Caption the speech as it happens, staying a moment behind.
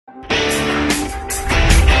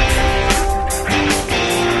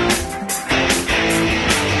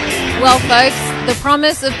Well, folks, the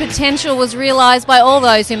promise of potential was realised by all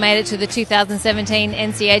those who made it to the 2017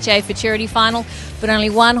 NCHA Futurity Final, but only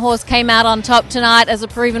one horse came out on top tonight as a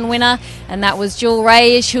proven winner, and that was Dual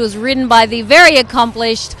Reyish, who was ridden by the very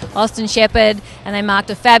accomplished Austin Shepard, and they marked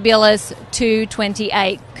a fabulous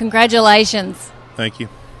 2:28. Congratulations. Thank you.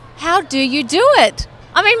 How do you do it?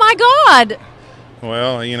 I mean, my God.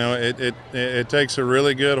 Well, you know, it takes a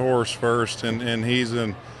really good horse first, and he's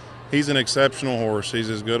an exceptional horse. He's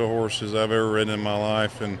as good a horse as I've ever ridden in my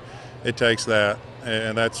life, and it takes that,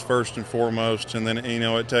 and that's first and foremost. And then, you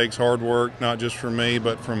know, it takes hard work, not just from me,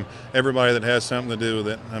 but from everybody that has something to do with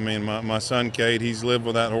it. I mean, my son Cade, he's lived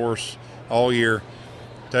with that horse all year,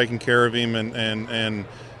 taking care of him, and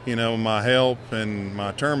you know, my help and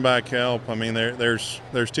my turnback help. I mean, there's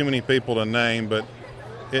too many people to name, but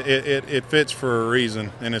it fits for a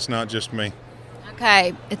reason, and it's not just me.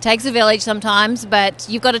 Okay, it takes a village sometimes, but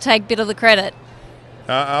you've got to take a bit of the credit.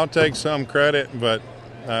 I'll take some credit, but,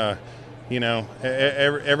 you know,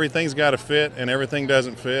 everything's got to fit, and everything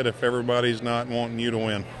doesn't fit if everybody's not wanting you to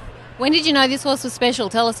win. When did you know this horse was special?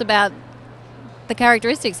 Tell us about the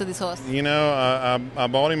characteristics of this horse. You know, I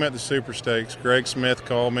bought him at the Super Stakes. Greg Smith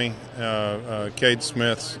called me, Cade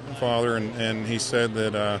Smith's father, and he said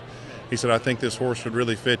that I think this horse would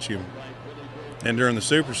really fit you. And during the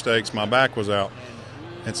Super Stakes, my back was out,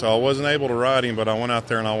 and so I wasn't able to ride him, but I went out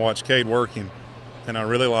there and I watched Cade work him, and I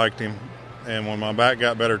really liked him. And when my back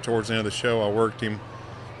got better towards the end of the show, I worked him,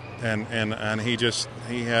 and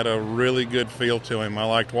he had a really good feel to him. I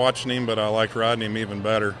liked watching him, but I liked riding him even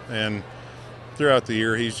better. And throughout the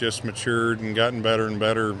year, he's just matured and gotten better and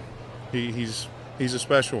better. He's a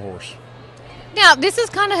special horse. Now, this is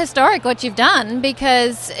kind of historic what you've done,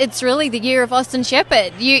 because it's really the year of Austin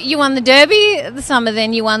Shepard. You won the Derby the summer,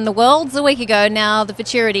 then you won the Worlds a week ago, now the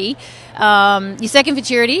Futurity. Your second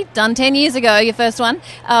Futurity, done 10 years ago, your first one.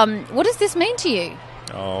 What does this mean to you?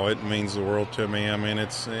 Oh, it means the world to me. I mean,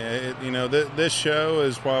 you know, this show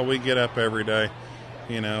is why we get up every day.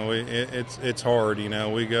 You know, it's hard. You know,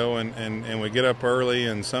 we go and we get up early,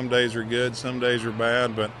 and some days are good, some days are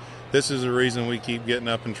bad, but this is the reason we keep getting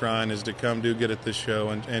up and trying, is to come do good at this show,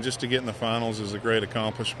 and just to get in the finals is a great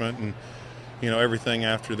accomplishment. And you know, everything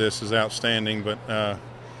after this is outstanding, but I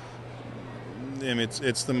mean,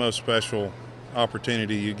 it's the most special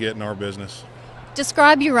opportunity you get in our business.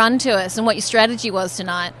 Describe your run to us and what your strategy was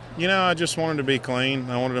tonight. You know, I just wanted to be clean.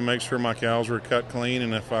 I wanted to make sure my cows were cut clean,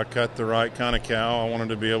 and if I cut the right kind of cow, I wanted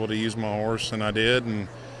to be able to use my horse, and I did. And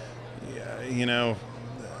you know,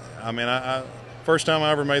 I mean, first time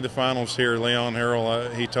I ever made the finals here, Leon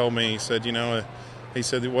Harrell, he told me, he said, you know, he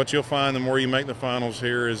said, what you'll find the more you make the finals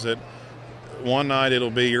here is that one night it'll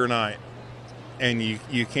be your night, and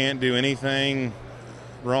you can't do anything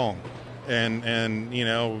wrong. And you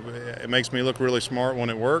know, it makes me look really smart when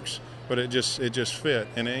it works, but it just fit.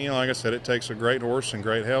 And you know, like I said, it takes a great horse and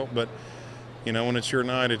great help, but you know, when it's your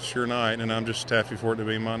night, it's your night, and I'm just happy for it to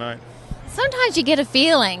be my night. Sometimes you get a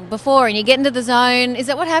feeling before and you get into the zone. Is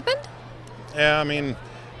that what happened? Yeah, I mean,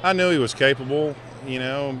 I knew he was capable. You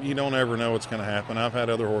know, you don't ever know what's going to happen. I've had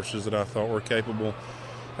other horses that I thought were capable.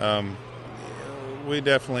 We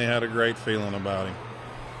definitely had a great feeling about him.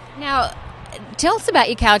 Now, tell us about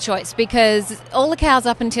your cow choice, because all the cows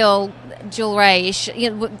up until Dual Reyish, you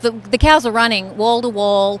know, the cows are running wall to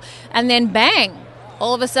wall, and then bang,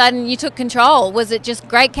 all of a sudden you took control. Was it just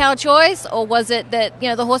great cow choice, or was it that, you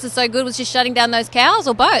know, the horse is so good was just shutting down those cows,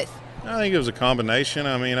 or both? I think it was a combination.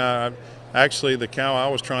 I mean, actually, the cow I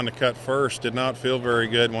was trying to cut first did not feel very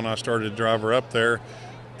good when I started to drive her up there,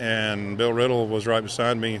 and Bill Riddle was right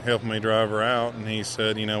beside me helping me drive her out, and he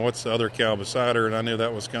said, you know, what's the other cow beside her? And I knew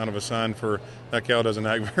that was kind of a sign for that cow doesn't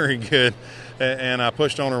act very good. And I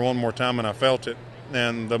pushed on her one more time, and I felt it.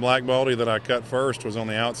 And the black baldy that I cut first was on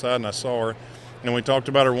the outside, and I saw her. And we talked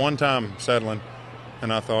about her one time settling,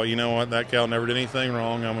 and I thought, you know what, that cow never did anything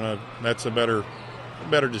wrong. That's a better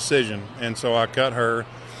decision. And so I cut her.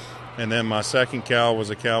 And then my second cow was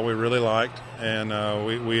a cow we really liked,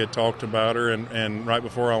 and we had talked about her, and right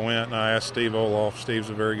before I went, I asked Steve Olaf. Steve's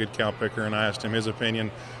a very good cow picker, and I asked him his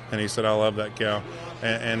opinion, and he said, I love that cow.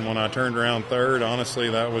 And when I turned around third, honestly,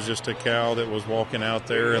 that was just a cow that was walking out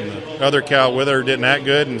there, and the other cow with her didn't act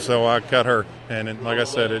good, and so I cut her. And like I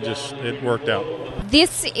said, it worked out.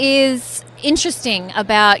 This is interesting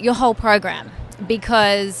about your whole program,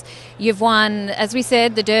 because you've won, as we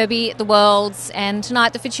said, the Derby, the Worlds, and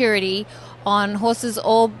tonight the Futurity on horses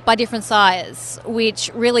all by different sires, which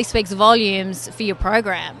really speaks volumes for your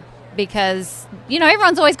program, because, you know,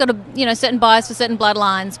 everyone's always got a, you know, certain bias for certain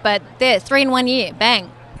bloodlines, but there, 3 in 1 year, bang.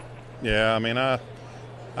 Yeah, I mean,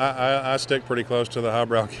 I stick pretty close to the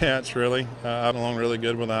highbrow cats, really. I belong really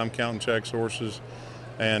good with them, counting checks horses,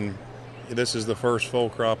 and this is the first full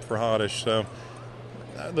crop for Hottish. So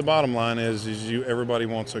the bottom line is everybody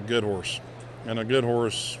wants a good horse, and a good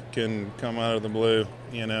horse can come out of the blue.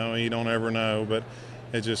 You don't ever know, but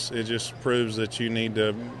it just proves that you need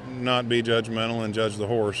to not be judgmental and judge the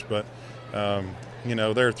horse. But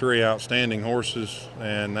they're three outstanding horses,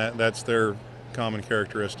 and that's their common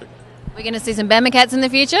characteristic. We're going to see some Bama cats in the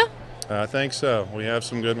future? I think so. We have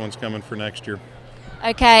some good ones coming for next year.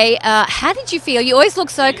 Okay, how did you feel? You always look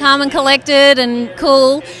so calm and collected and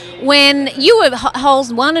cool when you were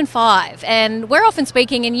holes 1 and 5, and we're often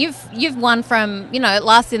speaking, and you've won from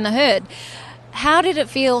last in the herd. How did it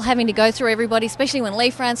feel having to go through everybody, especially when Lee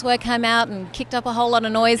Francois came out and kicked up a whole lot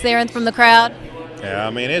of noise there from the crowd? Yeah, I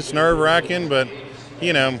mean, it's nerve-wracking, but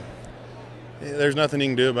there's nothing you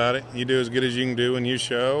can do about it. You do as good as you can do when you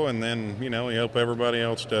show, and then you hope everybody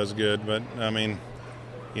else does good. But I mean,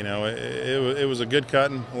 it was a good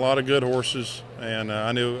cutting, a lot of good horses, and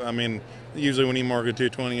I knew. I mean, usually when you mark a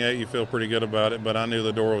 228, you feel pretty good about it, but I knew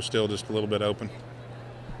the door was still just a little bit open.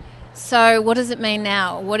 So what does it mean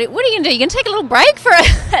now? What are you going to do? You going to take a little break for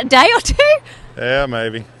a day or two? Yeah,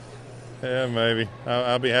 maybe.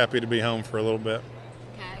 I'll be happy to be home for a little bit.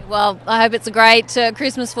 Okay. Well, I hope it's a great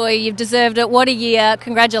Christmas for you. You've deserved it. What a year.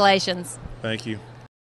 Congratulations. Thank you.